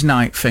 70s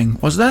night thing,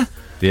 was there?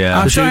 Yeah.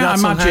 I'm They sure do that I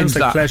imagined sometimes,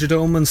 like that. Pleasure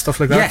Dome and stuff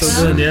like that.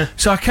 Yes. don't they? Yeah.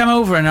 So I came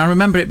over and I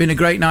remember it being a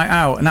great night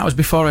out, and that was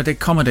before I did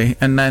comedy,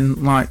 and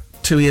then like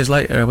 2 years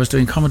later I was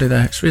doing comedy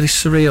there. It's really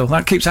surreal.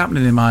 That keeps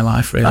happening in my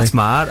life, really. That's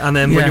mad. And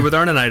then when Yeah. you were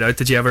there on a night out,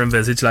 did you ever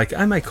envisage like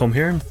I might come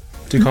here and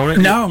do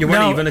comedy? No, you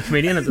weren't no. even a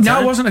comedian at the No,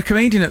 time. I wasn't a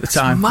comedian at the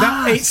time.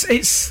 mad.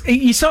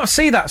 You sort of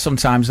see that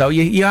sometimes, though.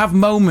 You have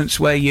moments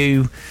where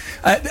you.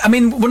 I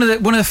mean, one of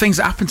the things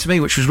that happened to me,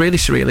 which was really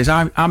surreal, is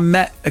I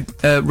met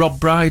Rob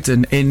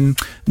Brydon in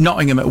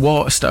Nottingham at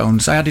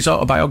Waterstones. I had his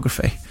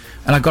autobiography,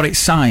 and I got it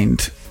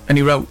signed. And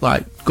he wrote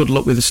like, "Good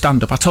luck with the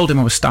stand-up." I told him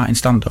I was starting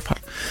stand-up,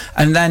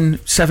 and then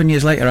 7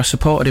 years later, I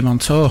supported him on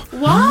tour.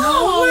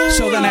 Wow.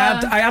 So then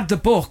I had the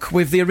book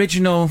with the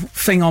original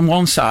thing on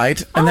one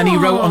side, and then he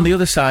wrote on the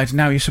other side,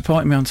 "Now you're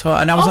supporting me on tour."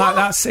 And I was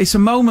like, it's a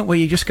moment where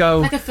you just go,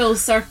 Like a full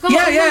circle.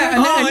 yeah, yeah.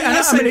 And,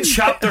 I mean,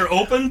 chapter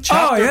open. Oh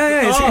Chapter,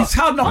 yeah, it's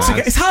hard not to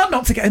get. It's hard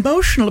not to get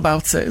emotional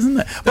about it, isn't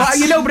it? But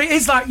but it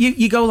is like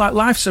you go like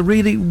life's a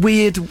really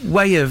weird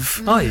way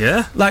of. Oh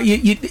yeah. Like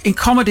you in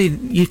comedy,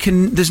 you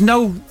can. There's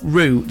no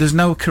route. There's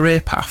no career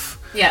path.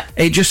 Yeah.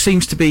 It just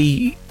seems to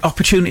be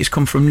opportunities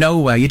come from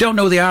nowhere. You don't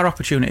know they are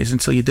opportunities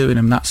until you're doing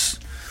them.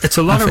 It's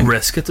a lot I of think.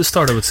 risk at the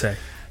start, I would say.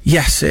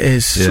 Yes, it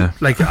is. Yeah.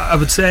 Like I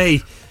would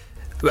say,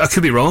 I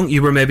could be wrong.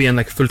 You were maybe in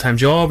like a full-time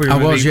job, or you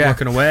were maybe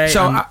working away.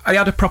 So and- I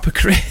had a proper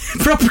career.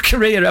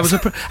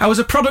 I was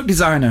a product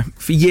designer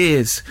for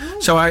years.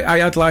 So I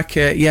had like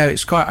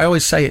it's quite. I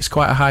always say it's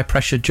quite a high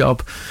pressure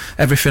job.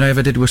 Everything I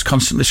ever did was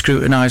constantly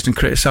scrutinised and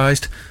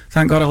criticised.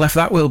 Thank God I left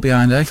that world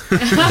behind, eh?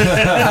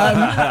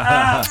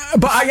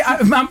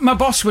 But my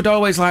boss would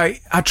always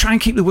like, I'd try and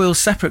keep the wheels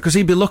separate because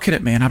he'd be looking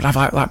at me and I'd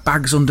have like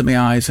bags under my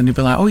eyes and he'd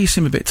be like, "Oh, you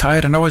seem a bit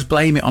tired," and I always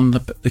blame it on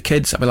the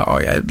kids. I'd be like, "Oh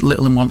yeah,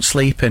 little and want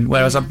sleeping,"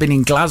 whereas I've been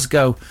in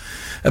Glasgow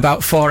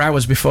about 4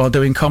 hours before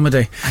doing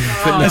comedy.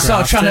 And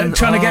sort of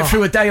trying to get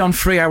through a day on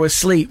 3 hours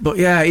sleep. But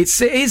yeah,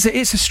 it's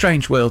a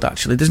strange world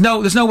actually. There's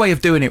no way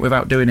of doing it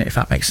without doing it, if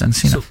that makes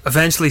sense. You know? So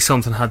eventually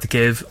something had to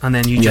give, and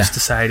then you just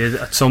decided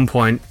at some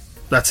point,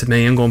 that's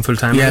me, I'm going full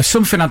time. Yeah,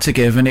 something had to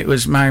give, and it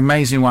was my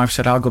amazing wife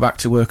said, "I'll go back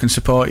to work and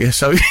support you."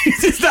 So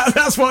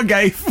that's what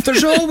gave.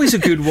 There's always a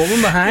good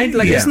woman behind,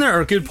 like, Yeah. isn't there? Or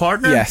a good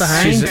partner Yes,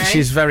 behind.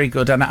 she's very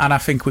good, and I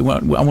think I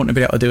wouldn't have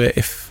been able to do it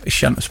if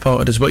she hadn't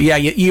supported us. But yeah,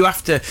 you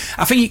have to.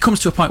 I think it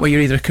comes to a point where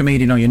you're either a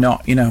comedian or you're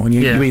not. You know, and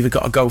you either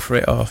got to go for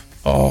it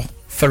or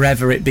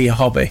forever it be a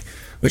hobby,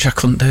 which I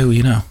couldn't do.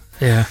 You know.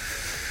 Yeah.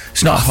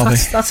 It's not a hobby.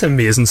 That's an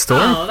amazing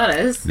story. Oh, that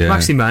is. Yeah. I'm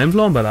actually mind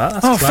blown by that.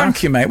 That's Oh, class.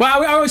 thank you, mate.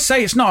 Well, I always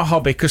say it's not a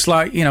hobby because,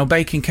 like, you know,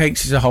 baking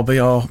cakes is a hobby,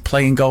 or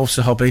playing golf's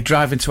a hobby.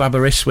 Driving to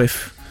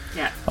Aberystwyth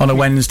on a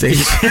Wednesday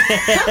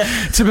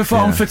to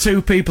perform for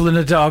 2 people and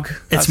a dog.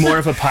 It's more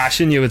of a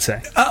passion, you would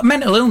say.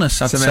 Mental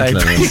illness, I'd say.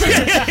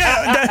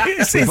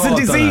 It's a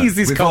disease,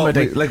 this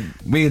comedy. Like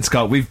me and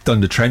Scott, we've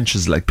done the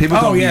trenches. Like people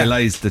don't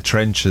realise the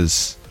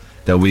trenches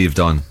that we've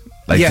done.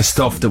 Like the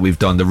stuff that we've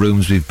done, the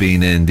rooms we've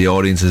been in, the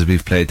audiences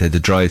we've played to, the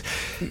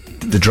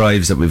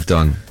drives that we've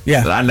done.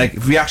 Yeah. And like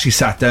if we actually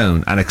sat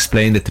down and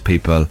explained it to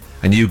people,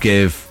 and you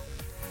gave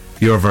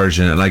your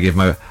version and I gave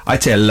my,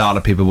 I'd say a lot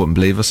of people wouldn't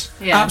believe us.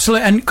 Yeah.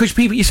 Absolutely. And because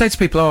people, you say to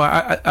people, oh,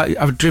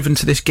 I've driven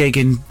to this gig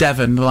in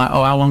Devon. They're like,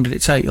 oh, how long did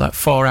it take? You're like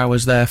 4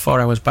 hours there,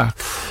 4 hours back,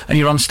 and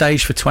you're on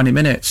stage for 20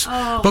 minutes.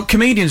 But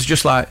comedians are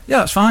just like, yeah,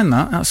 that's fine.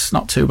 That's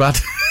not too bad.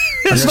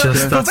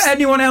 But for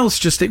anyone else,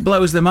 just it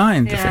blows their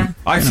mind. Yeah.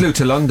 I flew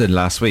to London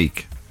last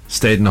week,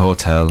 stayed in a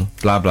hotel,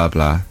 blah blah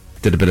blah,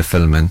 did a bit of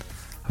filming.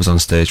 I was on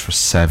stage for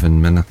 7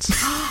 minutes.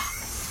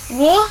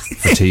 What?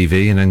 For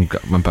TV, and then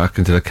went back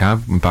into the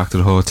cab, went back to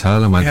the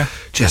hotel, and went,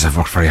 jeez, I've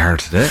worked very hard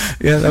today.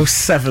 Yeah, those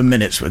 7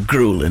 minutes were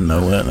grueling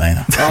though, weren't they?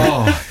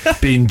 Oh,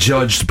 being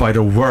judged by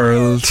the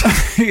world.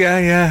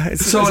 Yeah.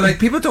 So like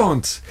people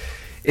don't.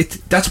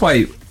 That's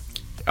why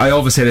I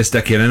always say this,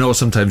 Decky, and I know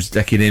sometimes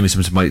Decky and Amy,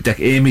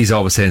 Amy's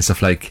always saying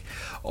stuff like,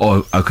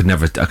 oh, I could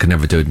never do it. I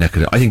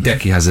think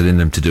Decky has it in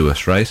them to do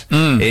it, right?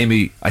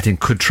 Amy, I think,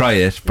 could try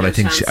it, but I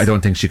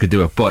don't think she could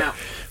do it. But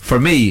for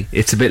me,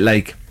 it's a bit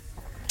like,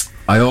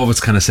 I always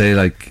kind of say,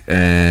 like,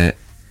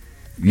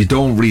 you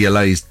don't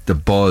realise the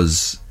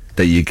buzz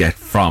that you get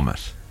from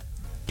it.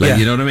 Like,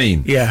 you know what I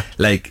mean? Yeah.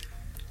 Like,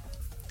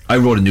 I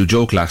wrote a new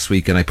joke last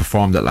week and I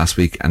performed it last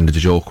week and the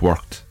joke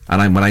worked.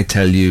 And when I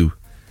tell you,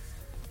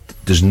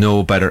 there's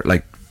no better,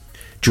 like,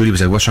 Julie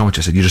was like, what's wrong with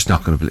you? I said, you're just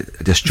not going to believe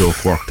this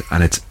joke worked.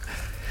 And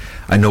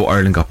I know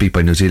Ireland got beat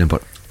by New Zealand,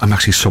 but I'm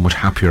actually so much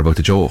happier about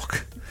the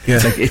joke. Yeah.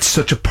 It's like, it's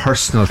such a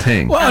personal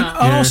thing. Well,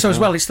 and also as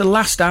well, it's the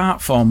last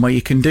art form where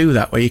you can do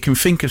that, where you can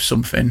think of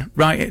something,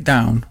 write it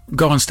down,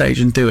 go on stage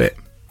and do it.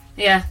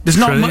 Yeah. There's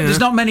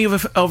not many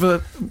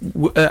other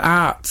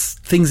arts,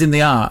 things in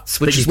the arts,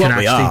 which is what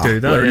we are.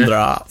 Do that, we're in the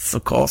arts,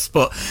 of course,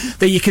 but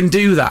that you can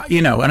do that,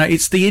 you know, and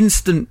it's the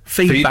instant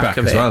feedback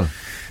of it. As well.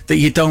 That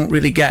you don't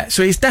really get.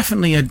 So it's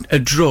definitely a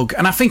drug.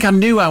 And I think I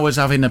knew I was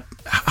having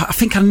I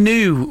think I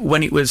knew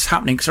when it was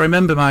happening, because I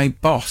remember my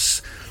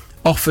boss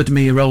offered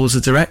me a role as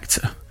a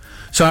director.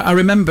 So I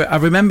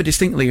remember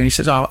distinctly, and he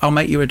says, oh, I'll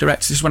make you a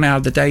director. This is when I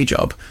had the day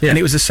job. Yeah. And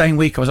it was the same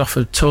week I was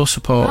offered tour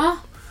support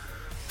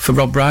for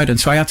Rob Brydon.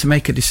 So I had to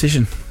make a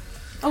decision.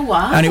 Oh,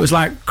 wow. And it was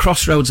like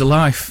crossroads of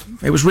life.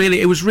 It was really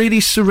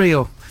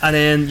surreal. And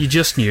then you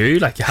just knew,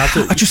 like, you had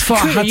to. I just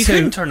thought I had to. You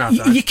couldn't turn that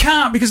down. You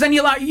can't, because then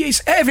you're like,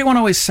 everyone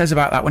always says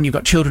about that when you've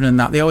got children and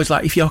that. They always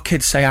like, if your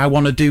kids say, I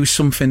want to do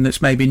something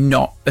that's maybe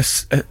not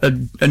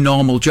a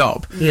normal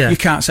job, you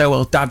can't say,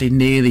 well, Daddy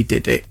nearly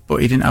did it,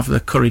 but he didn't have the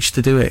courage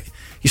to do it.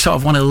 You sort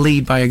of want to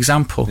lead by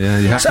example. Yeah,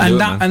 you have to do it,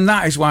 man. And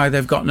that is why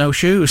they've got no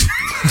shoes.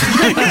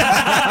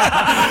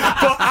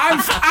 But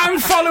I'm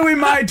following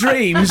my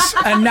dreams,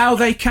 and now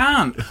they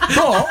can't.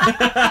 But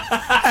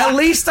at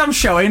least I'm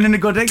showing a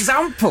good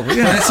example.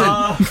 Yeah.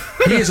 Listen,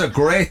 he is a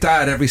great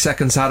dad every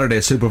second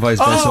Saturday, supervised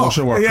by a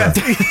social worker. Yeah.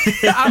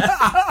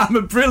 I'm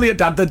a brilliant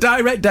dad. The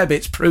direct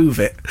debits prove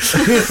it.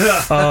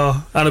 And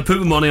I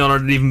put my money on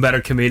an even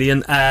better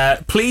comedian.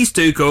 Please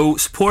do go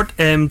support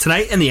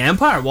tonight in the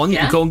Empire One. You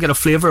can go and get a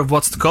flavour of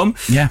what's to come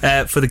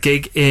for the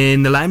gig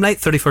in the Limelight,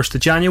 31st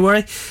of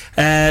January.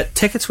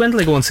 Tickets, when do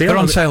they go on sale? They're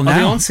on sale now. Are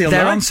they on sale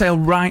They're now? on sale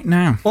right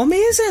now.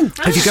 Amazing.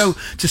 If you go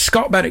to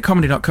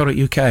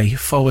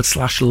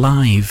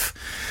scottbennettcomedy.co.uk/live,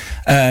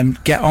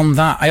 get on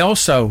that. I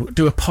also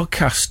do a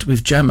podcast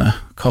with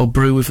Gemma called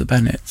Brew with the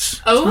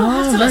Bennetts.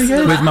 Oh, very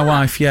good. With my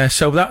wife, yeah.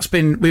 So that's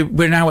been,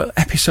 we're now at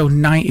episode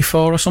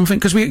 94 or something,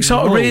 because we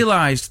sort of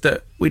realised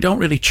that we don't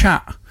really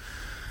chat.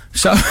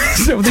 So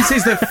this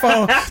is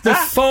the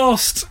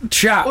forced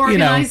chat,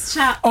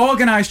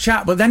 organised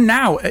chat. But then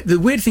now, the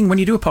weird thing when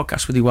you do a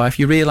podcast with your wife,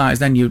 you realise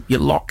then you're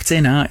locked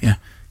in, aren't you?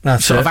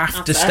 That's sort of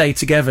have to stay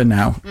together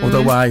now.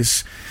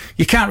 Otherwise,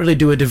 you can't really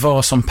do a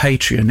divorce on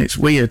Patreon. It's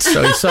weird.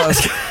 So it's sort of.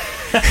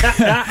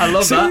 I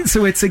love that.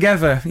 So we're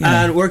together. You know.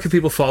 And where can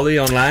people follow you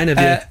online?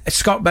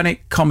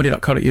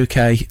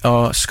 scottbennettcomedy.co.uk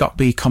or Scott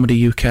B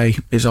Comedy UK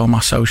is all my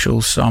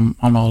socials. So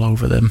I'm all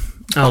over them.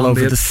 All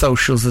over the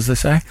socials, as they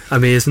say.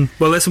 Amazing.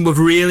 Well, listen, we've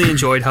really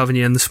enjoyed having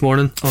you in this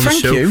morning on the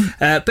show. Thank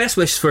you. Best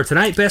wishes for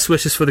tonight. Best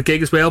wishes for the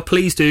gig as well.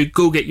 Please do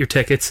go get your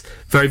tickets.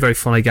 Very, very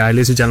funny guy.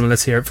 Ladies and gentlemen,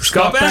 let's hear it for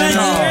Scott Bennett.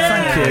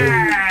 Thank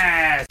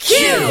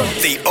you.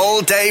 The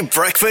All Day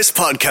Breakfast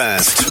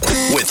Podcast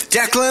with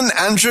Declan,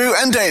 Andrew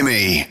and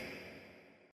Amy.